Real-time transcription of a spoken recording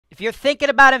If you're thinking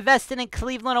about investing in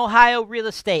Cleveland, Ohio real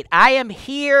estate, I am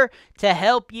here to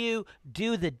help you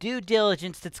do the due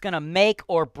diligence that's going to make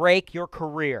or break your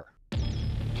career.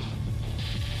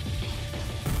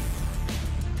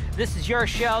 This is your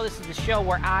show. This is the show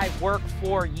where I work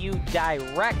for you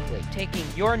directly, taking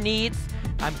your needs.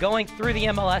 I'm going through the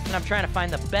MLS and I'm trying to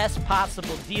find the best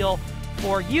possible deal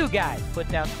for you guys. Put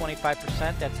down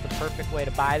 25%. That's the perfect way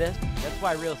to buy this. That's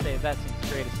why real estate investing is the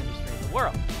greatest industry in the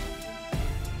world.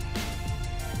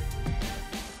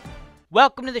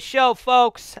 Welcome to the show,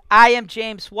 folks. I am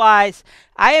James Wise.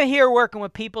 I am here working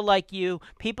with people like you,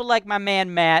 people like my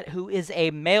man Matt, who is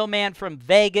a mailman from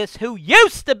Vegas, who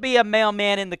used to be a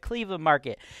mailman in the Cleveland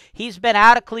market. He's been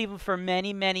out of Cleveland for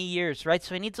many, many years, right?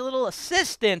 So he needs a little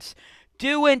assistance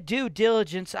doing due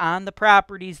diligence on the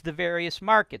properties, the various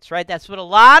markets, right? That's what a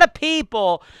lot of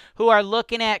people who are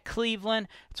looking at Cleveland,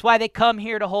 that's why they come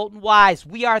here to HoltonWise.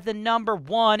 We are the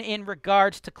 #1 in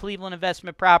regards to Cleveland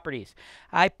investment properties.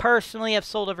 I personally have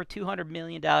sold over $200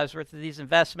 million worth of these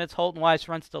investments. HoltonWise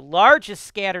runs the largest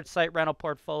scattered site rental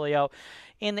portfolio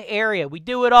in the area. We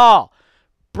do it all.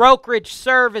 Brokerage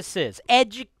services,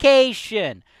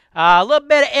 education, a little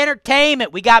bit of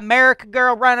entertainment. We got America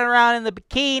Girl running around in the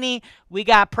bikini. We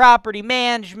got property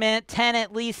management,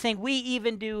 tenant leasing. We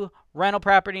even do rental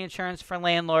property insurance for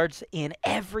landlords in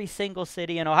every single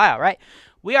city in Ohio, right?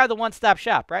 We are the one-stop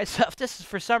shop, right? So if this is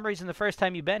for some reason the first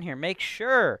time you've been here, make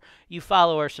sure you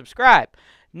follow or subscribe.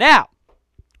 Now,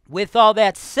 with all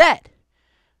that said,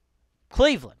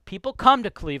 Cleveland. People come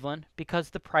to Cleveland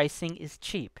because the pricing is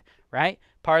cheap, right?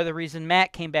 Part of the reason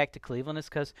Matt came back to Cleveland is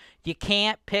because you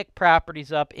can't pick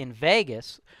properties up in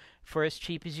Vegas for as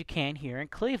cheap as you can here in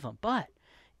Cleveland. But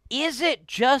is it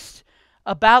just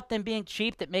about them being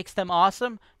cheap that makes them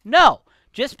awesome? No.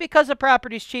 Just because a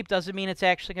property is cheap doesn't mean it's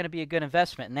actually going to be a good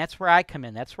investment. And that's where I come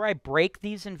in. That's where I break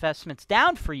these investments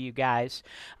down for you guys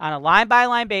on a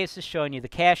line-by-line basis, showing you the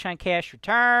cash-on-cash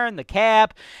return, the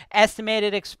cap,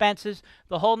 estimated expenses,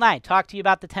 the whole nine. Talk to you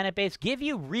about the tenant base, give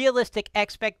you realistic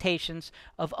expectations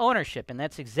of ownership. And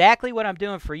that's exactly what I'm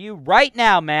doing for you right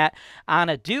now, Matt, on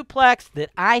a duplex that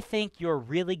I think you're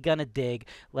really going to dig.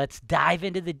 Let's dive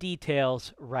into the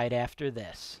details right after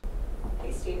this.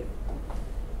 Hey, Steve.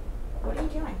 What are you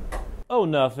doing? Oh,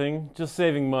 nothing. Just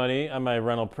saving money on my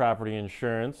rental property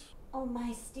insurance. Oh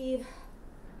my, Steve.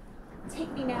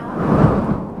 Take me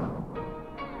now.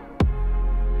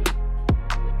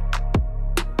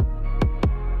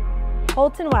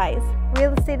 HoltonWise,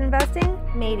 real estate investing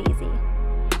made easy.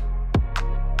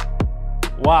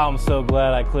 Wow, I'm so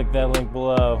glad I clicked that link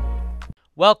below.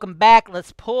 Welcome back.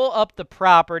 Let's pull up the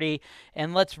property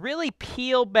and let's really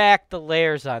peel back the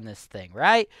layers on this thing,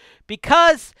 right?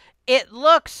 Because it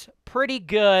looks pretty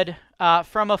good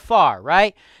from afar,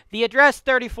 right? The address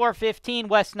 3415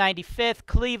 West 95th,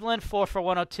 Cleveland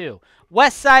 44102.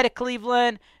 West side of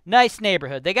Cleveland, nice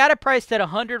neighborhood. They got it priced at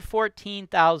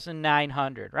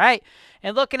 $114,900, right?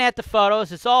 And looking at the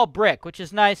photos, it's all brick, which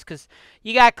is nice because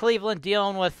you got Cleveland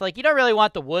dealing with, like, you don't really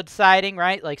want the wood siding,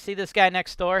 right? Like, see this guy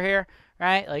next door here?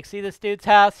 Right? Like, see this dude's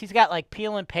house? He's got, like,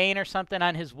 peeling paint or something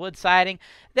on his wood siding.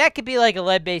 That could be, like, a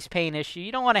lead-based paint issue.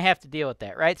 You don't want to have to deal with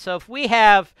that, right? So if we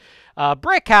have a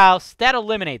brick house, that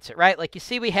eliminates it, right? Like, you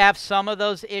see we have some of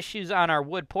those issues on our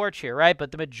wood porch here, right?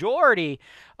 But the majority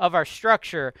of our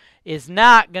structure is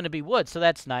not going to be wood, so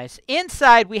that's nice.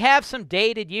 Inside, we have some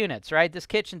dated units, right? This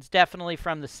kitchen's definitely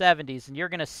from the 70s, and you're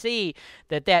going to see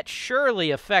that that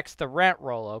surely affects the rent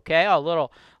roll, okay? A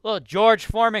little George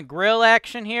Foreman grill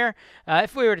action here.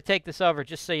 If we were to take this over,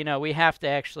 just so you know, we have to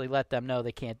actually let them know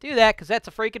they can't do that because that's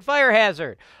a freaking fire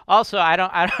hazard. Also, I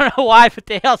don't know why, but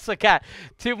they also got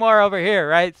two more over here,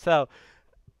 right? So,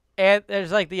 and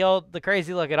there's like the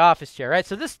crazy looking office chair, right?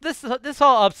 So this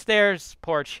whole upstairs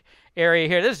porch area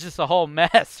here, this is just a whole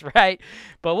mess, right?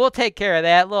 But we'll take care of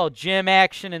that. Little gym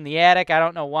action in the attic. I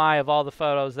don't know why of all the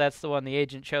photos, that's the one the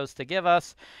agent chose to give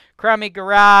us. Crummy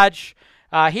garage.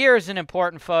 Here's an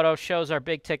important photo, shows our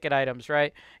big ticket items,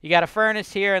 right? You got a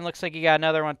furnace here and looks like you got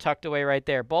another one tucked away right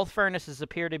there. Both furnaces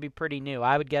appear to be pretty new.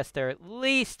 I would guess they're at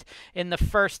least in the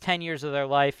first 10 years of their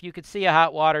life. You could see a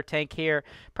hot water tank here,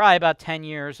 probably about 10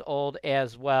 years old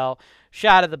as well.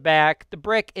 Shot of the back. The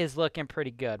brick is looking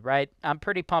pretty good, right? I'm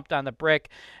pretty pumped on the brick.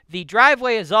 The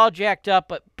driveway is all jacked up,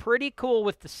 but pretty cool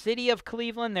with the city of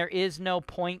Cleveland. There is no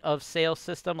point of sale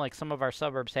system like some of our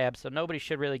suburbs have, so nobody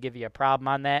should really give you a problem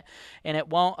on that, and it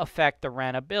won't affect the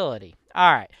rentability.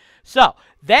 All right, so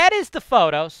that is the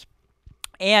photos,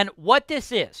 and what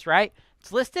this is, right?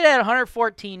 It's listed at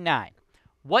 $114,900.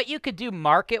 What you could do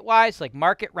market-wise, like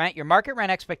market rent, your market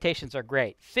rent expectations are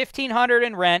great. $1,500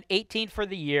 in rent, $18,000 for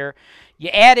the year. you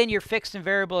add in your fixed and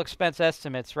variable expense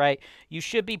estimates, right? You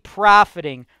should be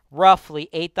profiting roughly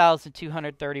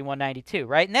 $8,231.92,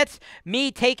 right? And that's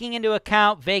me taking into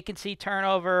account vacancy,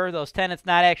 turnover, those tenants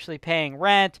not actually paying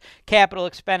rent, capital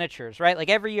expenditures, right? Like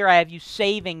every year I have you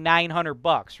saving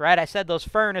 $900, right? I said those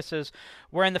furnaces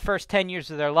were in the first 10 years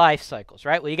of their life cycles,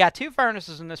 right? Well, you got 2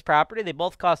 furnaces in this property. They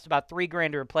both cost about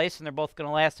 $3,000 to replace, and they're both going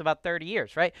to last about 30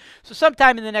 years, right? So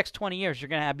sometime in the next 20 years, you're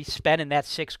going to be spending that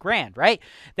 $6,000, right?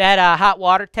 That hot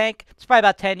water tank, it's probably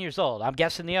about 10 years old. I'm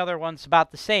guessing the other one's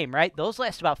about the same, right? Those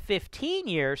last about 15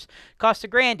 years, cost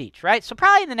 $1,000 each, right? So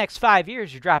probably in the next 5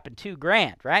 years, you're dropping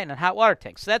 $2,000, right? In a hot water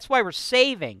tank. So that's why we're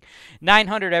saving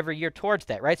 $900 every year towards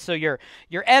that, right? So your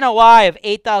NOI of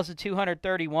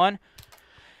 $8,231,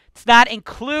 it's not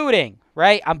including,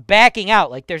 right? I'm backing out.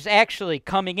 Like there's actually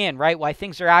coming in, right? Why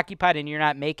things are occupied and you're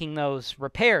not making those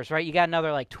repairs, right? You got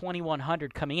another like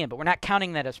 $2,100 coming in, but we're not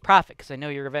counting that as profit because I know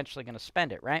you're eventually going to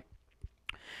spend it, right?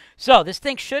 So this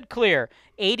thing should clear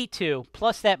 82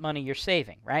 plus that money you're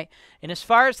saving, right? And as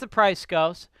far as the price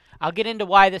goes, I'll get into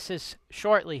why this is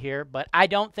shortly here, but I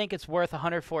don't think it's worth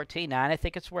 $114.9. I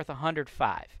think it's worth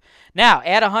 $105. Now,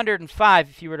 at $105,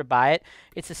 if you were to buy it,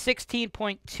 it's a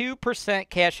 16.2%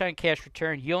 cash-on-cash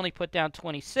return. You only put down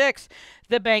 26.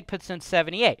 The bank puts in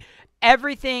 78.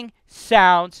 Everything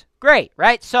sounds great,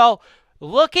 right? So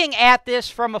looking at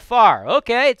this from afar,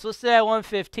 okay, it's listed at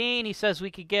 $115. He says we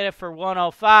could get it for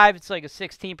 $105. It's like a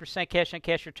 16%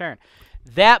 cash-on-cash return.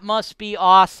 That must be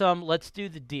awesome. Let's do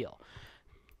the deal.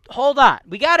 Hold on.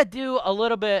 We got to do a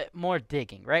little bit more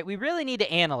digging, right? We really need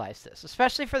to analyze this,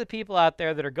 especially for the people out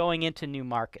there that are going into new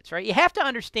markets, right? You have to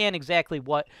understand exactly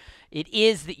what it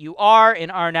is that you are and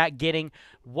are not getting,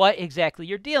 what exactly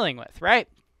you're dealing with, right?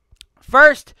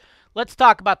 First, let's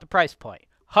talk about the price point.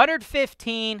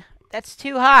 $115, that's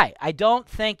too high. I don't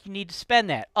think you need to spend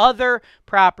that. Other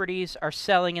properties are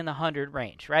selling in the 100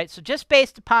 range, right? So just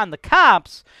based upon the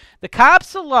comps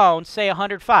alone say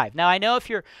 105. Now, I know if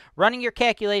you're running your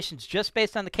calculations just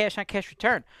based on the cash-on-cash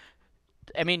return,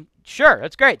 I mean, sure,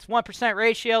 that's great. It's 1%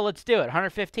 ratio. Let's do it,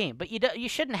 115. But you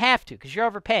shouldn't have to because you're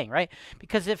overpaying, right?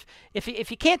 Because if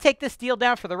you can't take this deal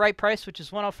down for the right price, which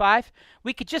is 105,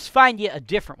 we could just find you a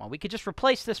different one. We could just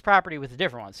replace this property with a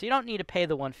different one. So you don't need to pay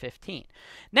the 115.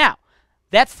 Now,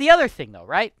 that's the other thing, though,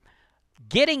 right?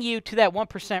 Getting you to that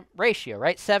 1% ratio,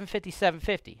 right? 750,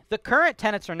 750. The current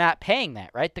tenants are not paying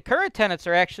that, right? The current tenants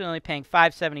are actually only paying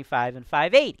 575 and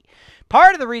 580.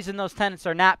 Part of the reason those tenants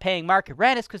are not paying market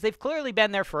rent is because they've clearly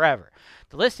been there forever.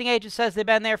 The listing agent says they've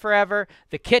been there forever.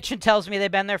 The kitchen tells me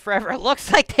they've been there forever. It looks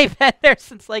like they've been there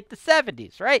since like the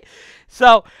 70s, right?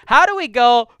 So how do we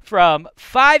go from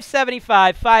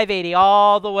 575, 580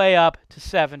 all the way up to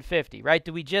 750, right?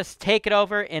 Do we just take it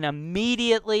over and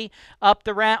immediately up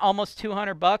the rent almost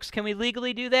 $200? Can we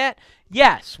legally do that?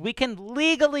 Yes, we can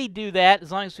legally do that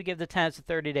as long as we give the tenants a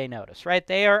 30-day notice, right?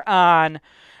 They are on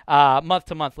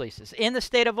month-to-month leases. In the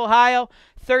state of Ohio,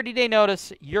 30-day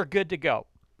notice, you're good to go.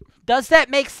 Does that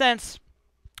make sense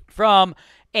from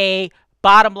a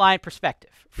bottom line perspective,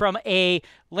 from a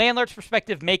landlord's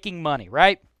perspective making money,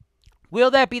 right?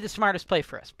 Will that be the smartest play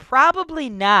for us? Probably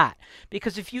not,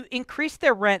 because if you increase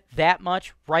their rent that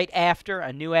much right after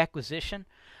a new acquisition,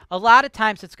 a lot of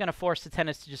times it's going to force the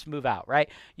tenants to just move out, right?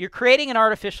 You're creating an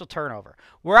artificial turnover.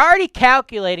 We're already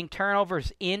calculating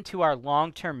turnovers into our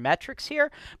long-term metrics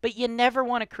here, but you never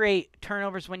want to create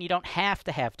turnovers when you don't have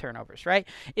to have turnovers, right?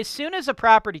 As soon as a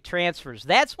property transfers,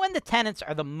 that's when the tenants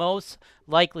are the most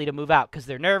likely to move out because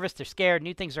they're nervous, they're scared,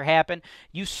 new things are happening.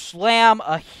 You slam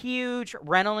a huge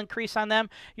rental increase on them,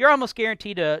 you're almost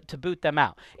guaranteed to boot them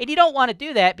out. And you don't want to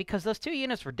do that because those 2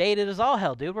 units were dated as all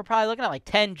hell, dude. We're probably looking at like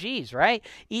 10 G's, right?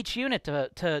 Each unit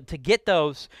to get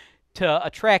those to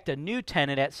attract a new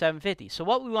tenant at 750. So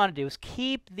what we want to do is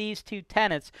keep these 2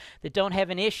 tenants that don't have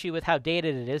an issue with how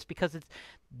dated it is because it's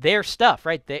their stuff,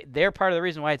 right? They're part of the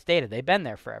reason why it's dated. They've been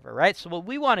there forever, right? So what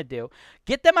we want to do,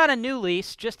 get them on a new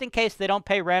lease just in case they don't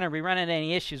pay rent or we run into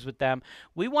any issues with them.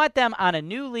 We want them on a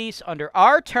new lease under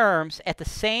our terms at the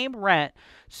same rent.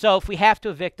 So if we have to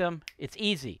evict them, it's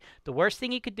easy. The worst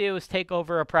thing you could do is take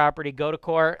over a property, go to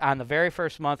court on the very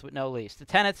first month with no lease. The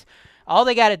tenants, all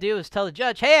they got to do is tell the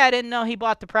judge, hey, I didn't know he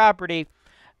bought the property.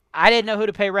 I didn't know who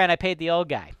to pay rent. I paid the old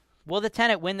guy. Will the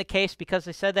tenant win the case because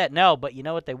they said that? No, but you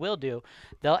know what they will do?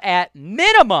 They'll at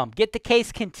minimum get the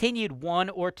case continued 1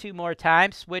 or 2 more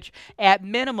times, which at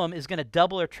minimum is going to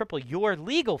double or triple your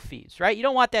legal fees, right? You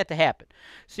don't want that to happen.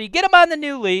 So you get them on the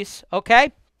new lease,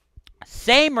 okay?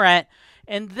 Same rent.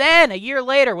 And then a year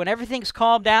later, when everything's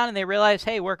calmed down and they realize,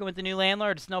 hey, working with the new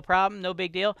landlord, it's no problem, no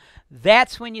big deal,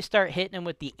 that's when you start hitting them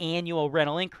with the annual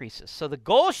rental increases. So the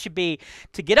goal should be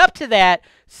to get up to that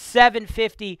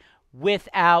 $750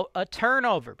 without a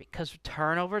turnover, because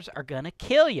turnovers are going to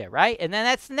kill you, right? And then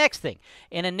that's the next thing.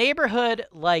 In a neighborhood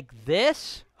like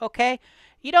this, okay,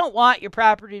 you don't want your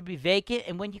property to be vacant,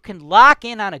 and when you can lock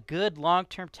in on a good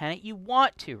long-term tenant, you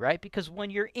want to, right? Because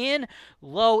when you're in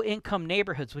low-income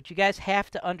neighborhoods, what you guys have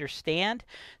to understand,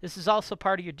 this is also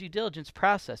part of your due diligence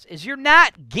process, is you're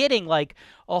not getting like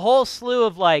a whole slew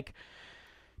of like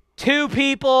 2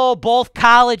 people, both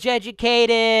college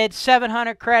educated,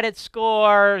 700 credit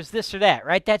scores, this or that,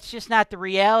 right? That's just not the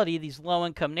reality of these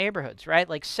low-income neighborhoods, right?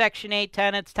 Like Section 8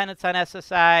 tenants, tenants on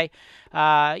SSI,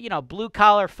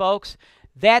 blue-collar folks.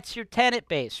 That's your tenant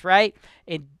base, right?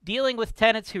 And dealing with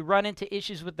tenants who run into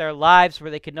issues with their lives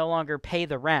where they can no longer pay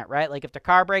the rent, right? Like if their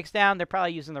car breaks down, they're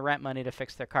probably using the rent money to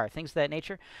fix their car, things of that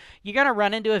nature. You're going to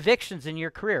run into evictions in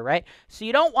your career, right? So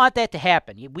you don't want that to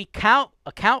happen. We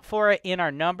account for it in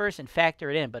our numbers and factor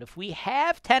it in. But if we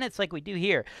have tenants like we do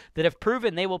here that have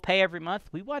proven they will pay every month,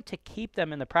 we want to keep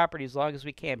them in the property as long as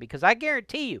we can, because I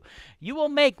guarantee you, you will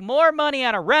make more money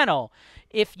on a rental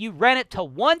if you rent it to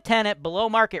one tenant below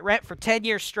market rent for 10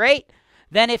 years straight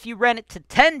than if you rent it to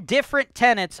 10 different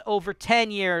tenants over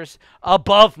 10 years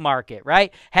above market,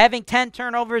 right? Having 10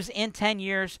 turnovers in 10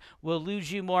 years will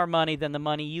lose you more money than the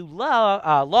money you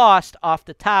lost off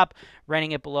the top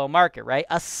renting it below market, right?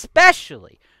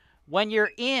 Especially when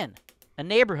you're in a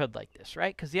neighborhood like this,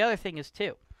 right? Because the other thing is,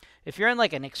 too, if you're in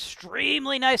like an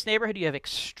extremely nice neighborhood, you have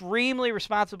extremely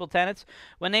responsible tenants,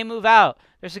 when they move out,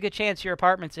 there's a good chance your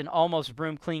apartment's in almost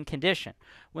broom clean condition.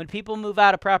 When people move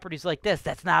out of properties like this,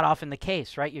 that's not often the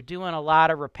case, right? You're doing a lot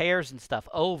of repairs and stuff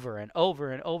over and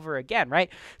over and over again,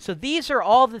 right? So these are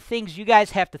all the things you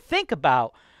guys have to think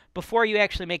about before you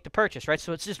actually make the purchase, right?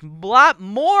 So it's just a lot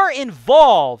more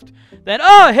involved than,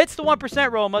 oh, it hits the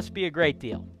 1% rule, must be a great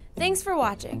deal. Thanks for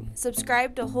watching.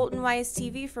 Subscribe to HoltonWise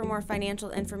TV for more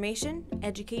financial information,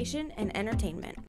 education, and entertainment.